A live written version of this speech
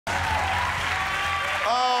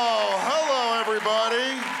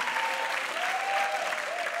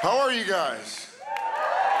How are you guys?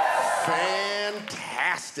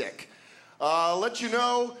 Fantastic. Let you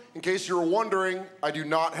know, in case you were wondering, I do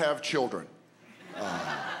not have children.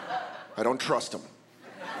 I don't trust them.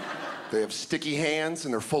 They have sticky hands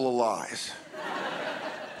and they're full of lies.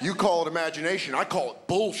 You call it imagination, I call it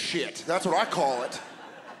bullshit. That's what I call it.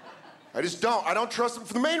 I just don't. I don't trust them.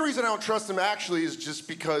 For the main reason I don't trust them actually is just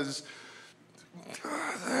because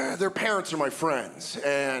their parents are my friends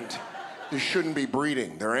and they shouldn't be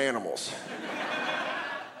breeding. They're animals.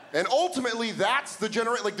 And ultimately, that's the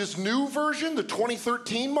generation, like this new version, the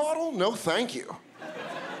 2013 model, no thank you.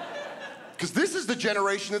 Because this is the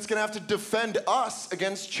generation that's gonna have to defend us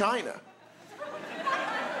against China.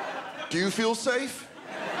 Do you feel safe?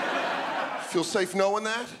 Feel safe knowing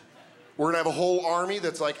that? We're gonna have a whole army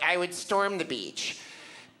that's like, I would storm the beach,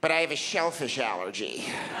 but I have a shellfish allergy.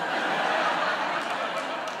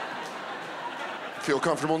 Feel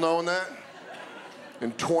comfortable knowing that?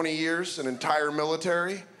 In 20 years, an entire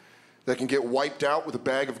military that can get wiped out with a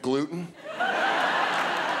bag of gluten?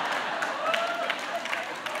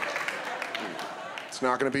 It's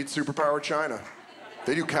not gonna beat superpower China.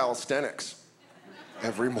 They do calisthenics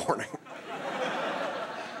every morning.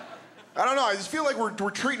 I don't know, I just feel like we're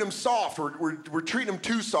treating them soft. We're treating them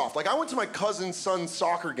too soft. Like I went to my cousin's son's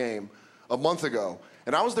soccer game a month ago,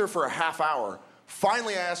 and I was there for a half hour.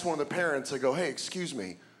 Finally, I asked one of the parents, I go, hey, excuse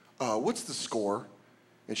me, what's the score?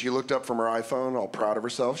 And she looked up from her iPhone, all proud of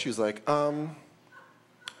herself. She was like,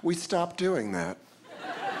 we stopped doing that.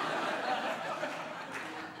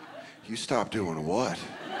 You stopped doing what?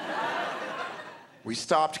 We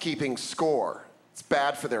stopped keeping score. It's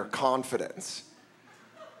bad for their confidence.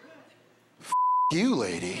 F you,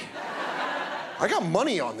 lady. I got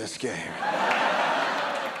money on this game.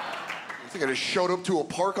 You think I just showed up to a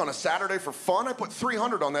park on a Saturday for fun? I put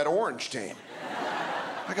 300 on that orange team.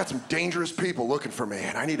 I got some dangerous people looking for me,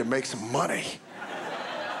 and I need to make some money.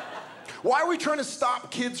 Why are we trying to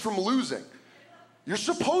stop kids from losing? You're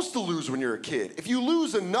supposed to lose when you're a kid. If you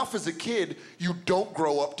lose enough as a kid, you don't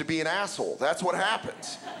grow up to be an asshole. That's what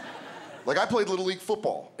happens. Like, I played Little League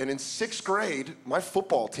football, and in 6th grade, my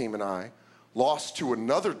football team and I lost to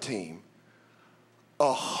another team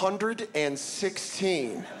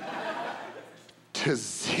 116 to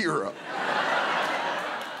 0.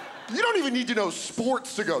 You don't even need to know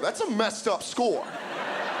sports to go. That's a messed up score.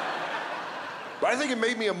 But I think it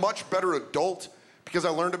made me a much better adult because I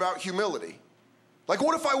learned about humility. Like,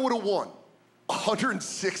 what if I would have won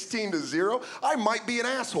 116 to 0? I might be an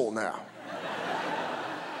asshole now.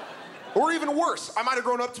 Or even worse, I might have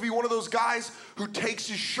grown up to be one of those guys who takes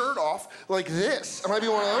his shirt off like this. I might be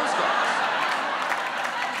one of those guys.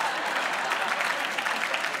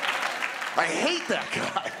 I hate that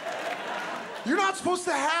guy. You're not supposed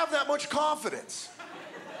to have that much confidence.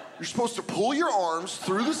 You're supposed to pull your arms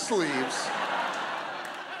through the sleeves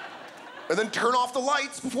and then turn off the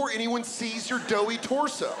lights before anyone sees your doughy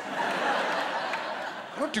torso.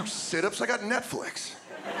 I don't do sit-ups, I got Netflix.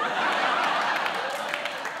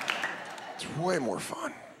 It's way more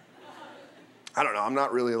fun. I don't know, I'm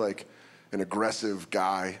not really like an aggressive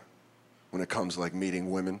guy when it comes to like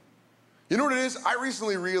meeting women. You know what it is? I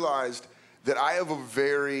recently realized that I have a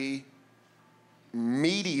very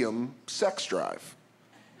medium sex drive.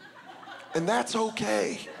 And that's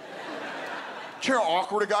okay. Do you know how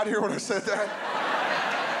awkward it got here when I said that?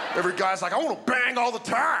 Every guy's like, I want to bang all the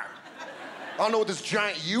time. I don't know what this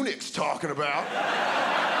giant eunuch's talking about.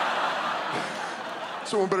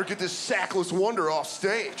 Someone better get this sackless wonder off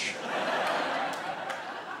stage.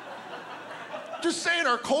 Just saying,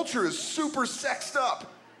 our culture is super sexed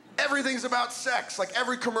up. Everything's about sex. Like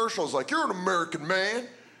every commercial is like, you're an American man.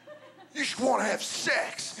 You should want to have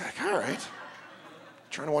sex. You're like, all right. I'm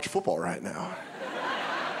trying to watch football right now.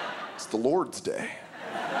 It's the Lord's Day.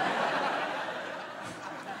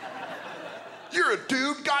 You're a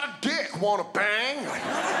dude, got a dick, want to bang? Like,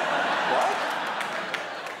 what?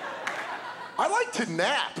 I like to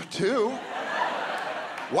nap, too.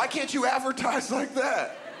 Why can't you advertise like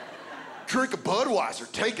that? Drink a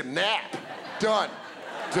Budweiser, take a nap. Done.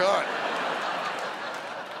 Done.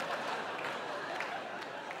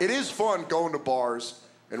 It is fun going to bars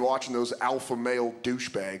and watching those alpha male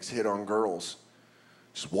douchebags hit on girls.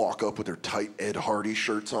 Just walk up with their tight Ed Hardy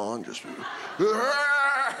shirts on, just,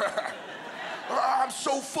 I'm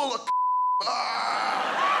so full of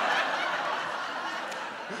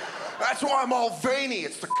That's why I'm all veiny.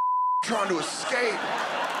 It's the trying to escape.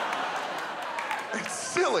 It's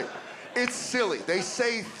silly. It's silly. They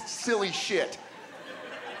say silly shit.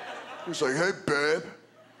 It's like, hey, babe,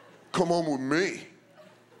 come home with me.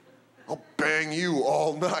 I'll bang you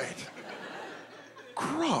all night.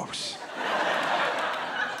 Gross.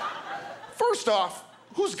 First off,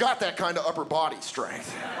 who's got that kind of upper body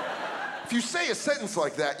strength? If you say a sentence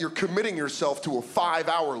like that, you're committing yourself to a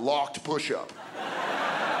 5-hour locked push-up.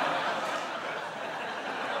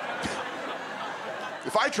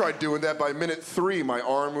 If I tried doing that, by minute 3, my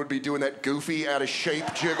arm would be doing that goofy,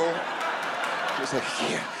 out-of-shape jiggle. Just like,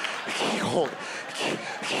 I can't hold it.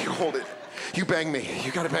 I can't hold it. You bang me.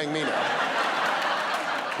 You gotta bang me now.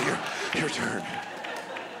 Your turn.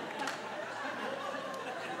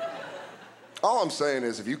 All I'm saying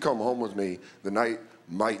is, if you come home with me, the night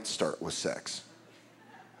might start with sex.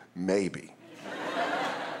 Maybe.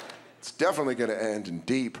 It's definitely gonna end in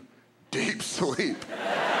deep, deep sleep.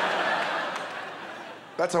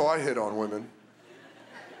 That's how I hit on women.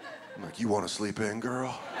 I'm like, you wanna sleep in,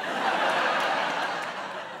 girl?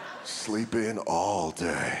 Sleep in all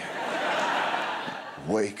day.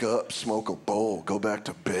 Wake up, smoke a bowl, go back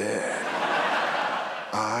to bed.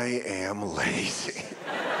 I am lazy.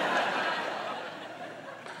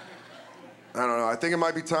 I don't know, I think it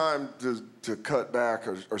might be time to cut back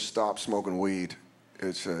or stop smoking weed.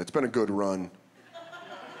 It's been a good run.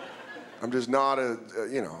 I'm just not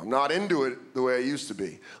I'm not into it the way I used to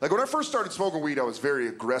be. Like when I first started smoking weed, I was very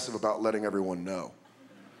aggressive about letting everyone know.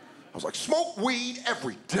 I was like, smoke weed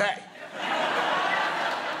every day.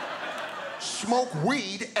 Smoke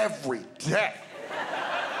weed every day.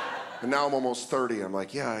 And now I'm almost 30, I'm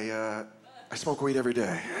like, yeah, I smoke weed every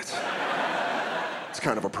day. It's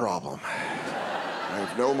kind of a problem. I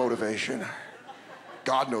have no motivation.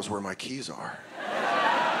 God knows where my keys are.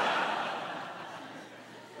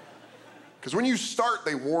 Because when you start,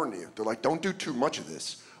 they warn you. They're like, don't do too much of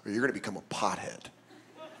this, or you're gonna become a pothead.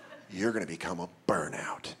 You're gonna become a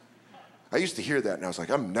burnout. I used to hear that, and I was like,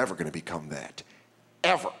 I'm never gonna become that.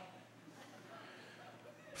 Ever.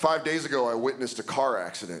 5 days ago, I witnessed a car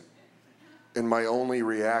accident, and my only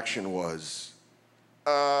reaction was,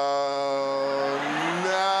 oh,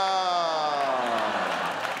 no.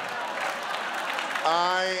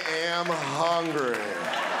 I am hungry.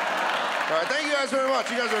 All right, thank you guys very much.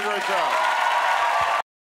 You guys did a great job.